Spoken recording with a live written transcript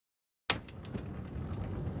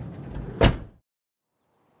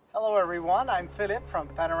Hello everyone, I'm Philip from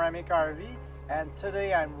Panoramic RV, and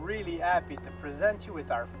today I'm really happy to present you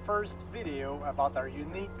with our first video about our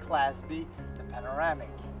unique Class B, the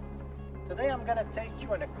Panoramic. Today I'm going to take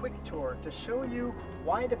you on a quick tour to show you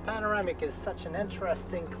why the Panoramic is such an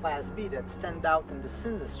interesting Class B that stands out in this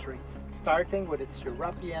industry, starting with its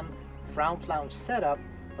European front lounge setup,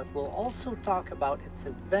 but we'll also talk about its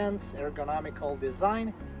advanced ergonomical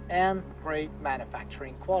design and great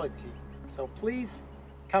manufacturing quality. So please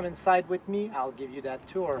come inside with me, I'll give you that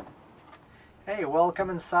tour. Hey, welcome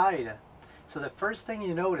inside. So the first thing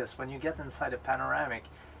you notice when you get inside a Panoramic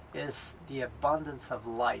is the abundance of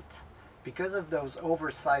light. Because of those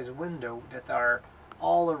oversized windows that are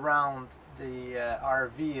all around the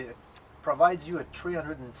RV, it provides you a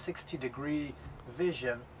 360-degree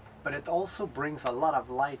vision, but it also brings a lot of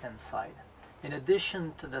light inside. In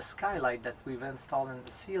addition to the skylight that we've installed in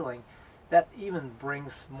the ceiling, that even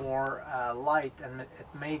brings more light, and it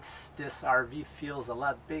makes this RV feels a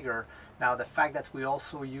lot bigger. Now the fact that we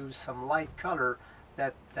also use some light color,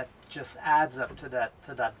 that just adds up to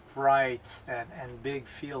that bright and big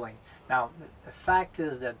feeling. Now the fact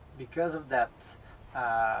is that because of that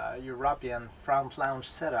European front lounge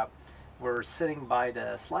setup, we're sitting by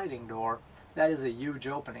the sliding door. That is a huge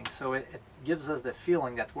opening, so it gives us the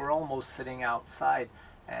feeling that we're almost sitting outside,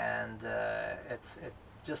 and it's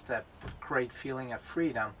just a great feeling of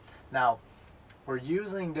freedom. Now we're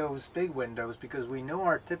using those big windows because we know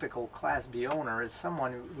our typical Class B owner is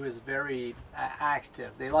someone who is very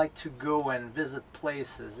active. They like to go and visit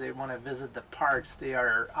places, they want to visit the parks, they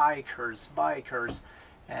are hikers, bikers,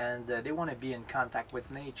 and they want to be in contact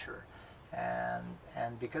with nature.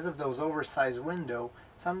 And because of those oversized windows,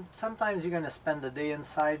 sometimes you're going to spend the day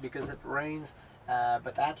inside because it rains,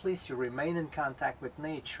 but at least you remain in contact with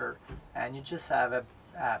nature, and you just have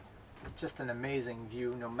just an amazing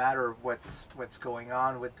view no matter what's going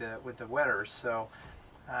on with the weather. So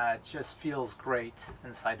it just feels great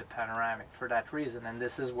inside the Panoramic for that reason, and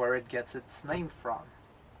this is where it gets its name from.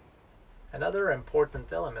 Another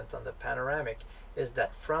important element on the Panoramic is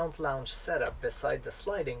that front lounge setup beside the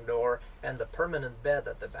sliding door and the permanent bed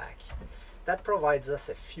at the back. That provides us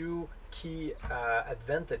a few key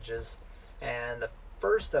advantages, and the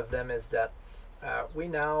first of them is that we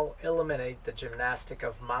now eliminate the gymnastic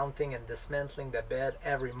of mounting and dismantling the bed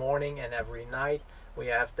every morning and every night. We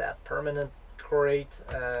have that permanent great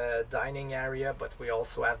dining area, but we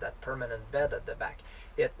also have that permanent bed at the back.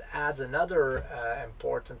 It adds another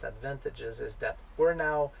important advantages is that we're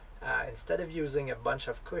now instead of using a bunch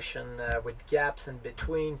of cushion with gaps in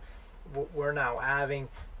between, we're now having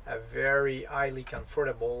a very highly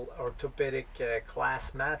comfortable orthopedic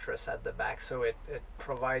class mattress at the back, so it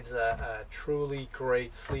provides a truly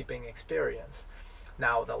great sleeping experience.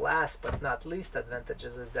 Now the last but not least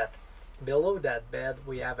advantages is that below that bed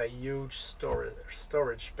we have a huge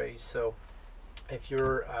storage space. So if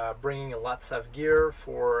you're bringing lots of gear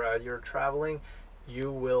for your traveling,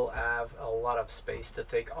 you will have a lot of space to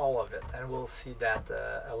take all of it, and we'll see that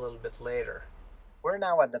a little bit later. We're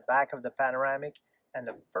now at the back of the Panoramic, and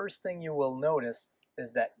the first thing you will notice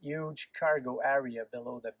is that huge cargo area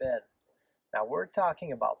below the bed. Now we're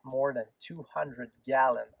talking about more than 200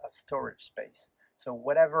 gallons of storage space. So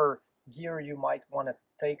whatever gear you might want to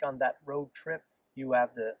take on that road trip, you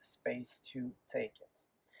have the space to take it.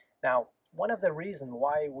 Now, one of the reasons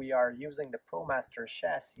why we are using the ProMaster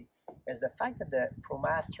chassis is the fact that the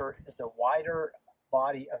ProMaster is the wider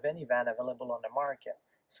body of any van available on the market.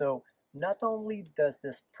 So not only does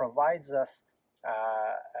this provides us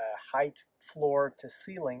a height floor to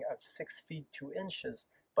ceiling of 6 feet 2 inches,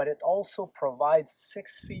 but it also provides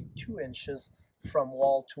 6 feet 2 inches from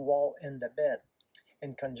wall to wall in the bed.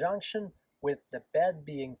 In conjunction with the bed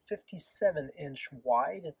being 57-inch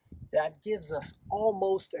wide, that gives us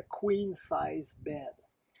almost a queen size bed.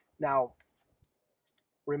 Now,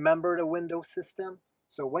 remember the window system?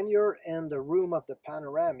 So when you're in the room of the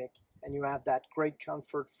Panoramic and you have that great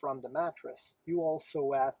comfort from the mattress, you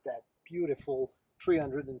also have that beautiful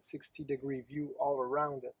 360-degree view all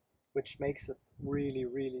around it, which makes it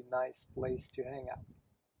really nice place to hang out.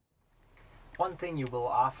 One thing you will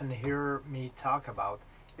often hear me talk about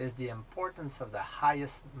is the importance of the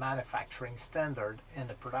highest manufacturing standard in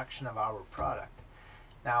the production of our product.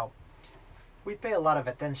 Now, we pay a lot of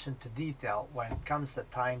attention to detail when it comes to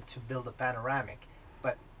time to build a Panoramic,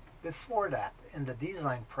 but before that, in the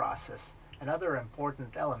design process, another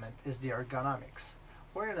important element is the ergonomics.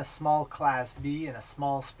 We're in a small Class B in a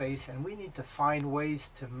small space, and we need to find ways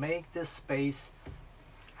to make this space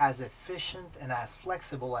as efficient and as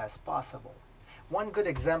flexible as possible. One good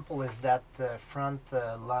example is that front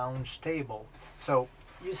lounge table. So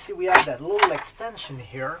you see we have that little extension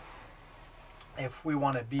here. If we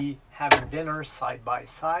want to be having dinner side by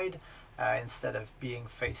side, instead of being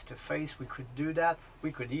face to face, we could do that.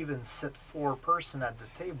 We could even sit 4 person at the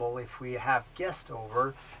table if we have guests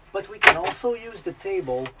over, but we can also use the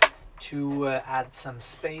table to add some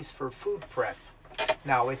space for food prep.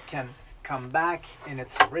 Now it can come back in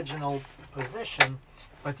its original position,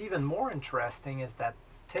 but even more interesting is that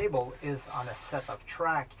table is on a set of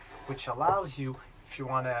track, which allows you, if you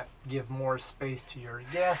want to give more space to your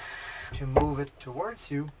guests, to move it towards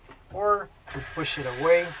you or to push it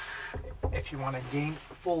away if you want to gain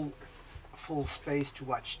full space to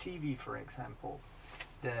watch TV, for example.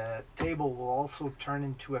 The table will also turn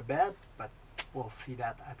into a bed, but we'll see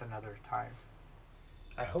that at another time.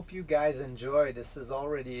 I hope you guys enjoyed. This is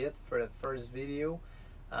already it for the first video.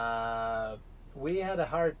 We had a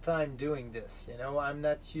hard time doing this, you know. I'm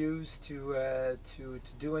not used to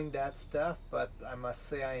doing that stuff, but I must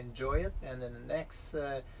say I enjoy it, and in the next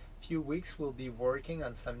few weeks we'll be working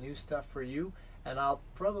on some new stuff for you, and I'll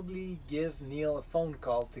probably give Neil a phone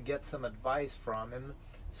call to get some advice from him,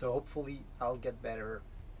 so hopefully I'll get better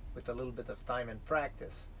with a little bit of time and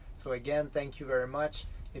practice. So again, thank you very much.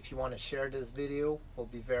 If you want to share this video, we'll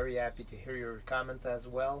be very happy to hear your comment as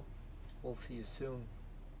well. We'll see you soon.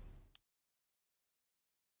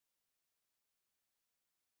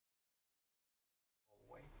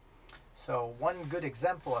 So one good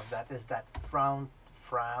example of that is that front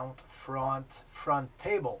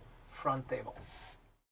table.